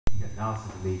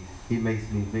announces to me, he makes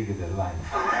me bigger than life.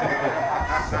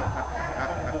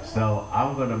 so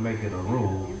I'm going to make it a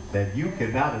rule that you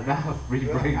cannot announce me,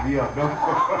 bring me up no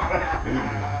more.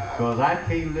 Because I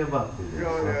can't live up to this.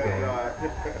 Okay?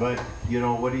 But, you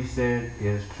know, what he said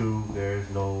is true. There is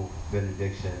no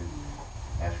benediction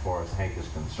as far as Hank is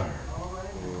concerned.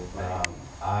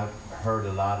 I've heard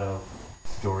a lot of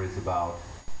stories about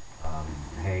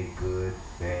Hank, good,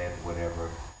 bad, whatever.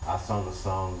 I sung a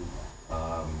song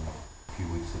a few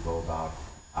weeks ago about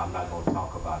I'm not going to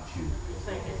talk about you.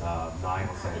 No, I ain't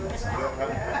going to say that song.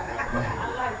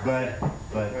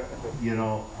 but you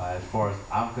know, as far as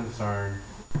I'm concerned,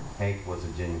 Hank was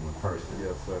a genuine person.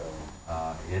 Yes, sir.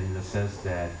 In the sense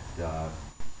that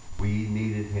we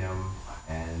needed him,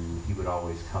 and he would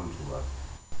always come to us.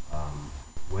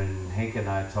 When Hank and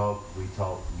I talked, we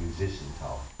talked musician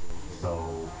talk.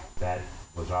 So that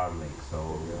was our link. So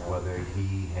whether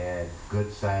he had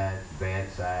good sides,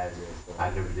 bad sides, I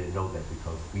never did know that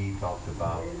because we talked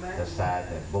about the side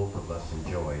that both of us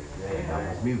enjoyed, and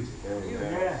that was music.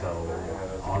 So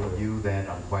all of you that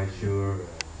I'm quite sure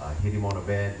hit him on a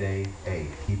bad day, hey,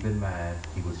 keep in mind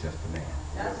he was just a man.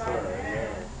 That's right.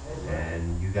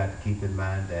 And you got to keep in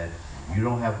mind that you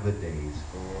don't have good days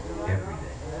every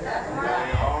day.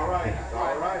 All right,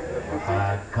 all right. If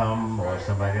I come or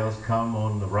somebody else come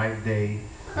on the right day,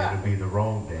 it'll be the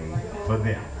wrong day for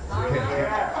them. Okay?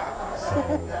 So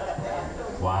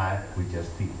why? We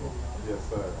just people. Yes,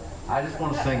 sir. I just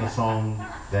want to sing a song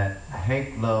that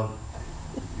Hank loved.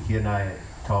 He and I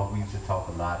talk. We used to talk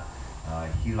a lot.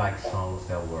 He liked songs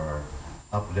that were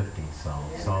uplifting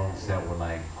songs, songs that were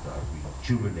like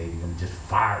rejuvenating and just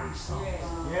fiery songs.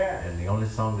 Yeah. And the only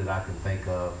song that I can think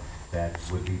of that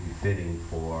would be befitting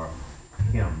for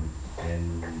him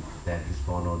and that he's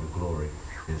going on to glory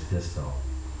is this song.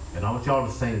 And I want y'all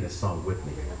to sing this song with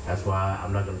me. That's why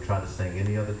I'm not going to try to sing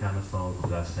any other kind of song,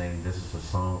 because I sing, this is a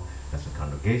song that's a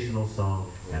congregational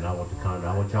song, and I want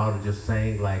y'all to just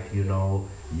sing like you know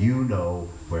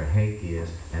where Hank is,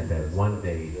 and that one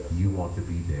day you want to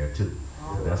be there too.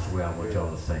 That's the way I want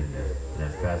y'all to sing this. And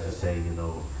as Pastor say, you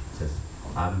know, says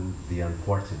I'm the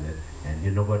unfortunate, and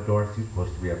you know what, Doris, you're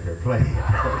supposed to be up here playing.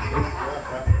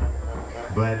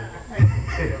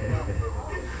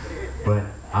 but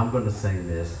I'm going to sing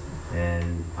this,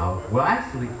 and well,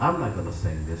 actually, I'm not going to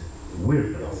sing this.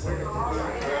 We're going to sing this.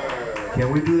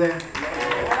 Can we do that?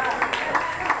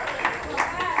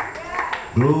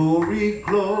 Glory,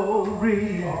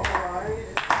 glory,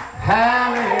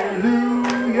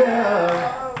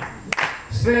 hallelujah,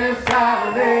 since I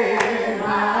laid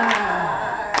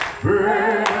my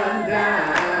burden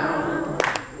down.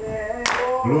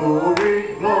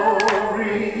 Glory,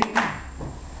 glory,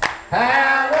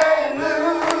 hallelujah,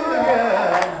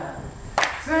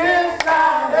 since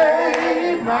I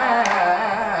laid my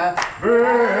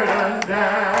burden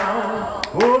down.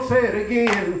 Oh, say it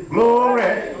again.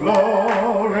 Glory,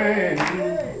 glory,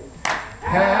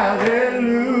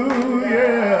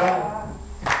 hallelujah,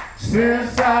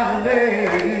 since I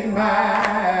laid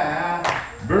my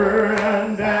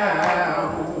burden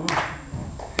down.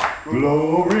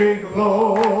 Glory,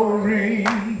 glory,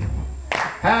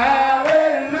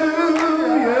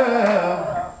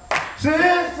 hallelujah,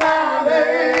 since I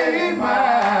laid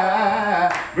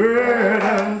my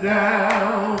burden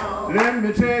down. Let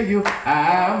me tell you,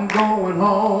 I'm going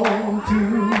home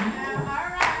to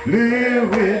live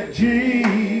with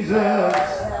Jesus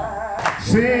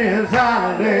since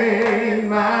I laid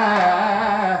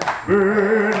my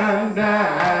burden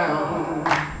down.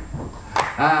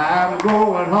 I'm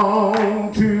going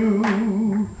home to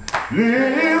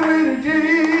live with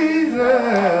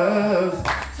Jesus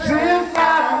since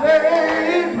I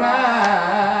laid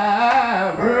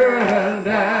my burden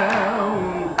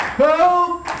down.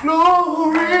 Oh,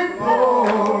 glory,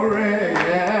 glory,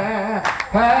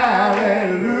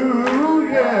 hallelujah,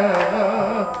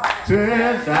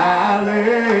 since I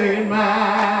laid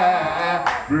my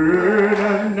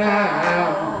burden down.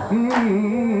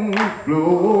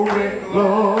 Glory,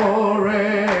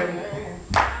 glory,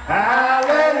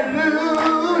 hallelujah,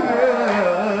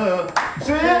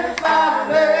 since I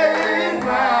laid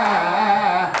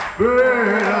my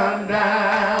burden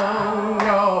down.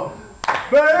 Your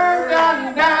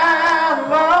burden down,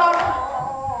 Lord,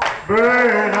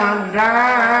 burden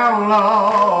down,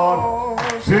 Lord,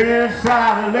 since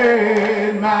I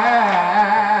laid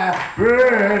my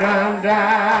burden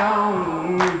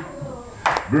down.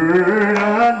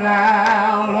 Burden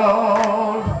down,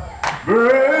 Lord,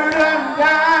 burden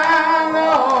down,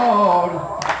 Lord,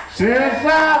 since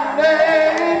I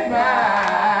laid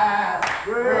my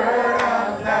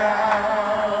burden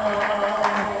down.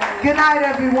 Good night,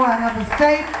 everybody. everyone. Have a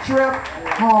safe trip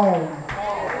home.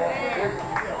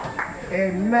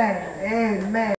 Amen. Amen.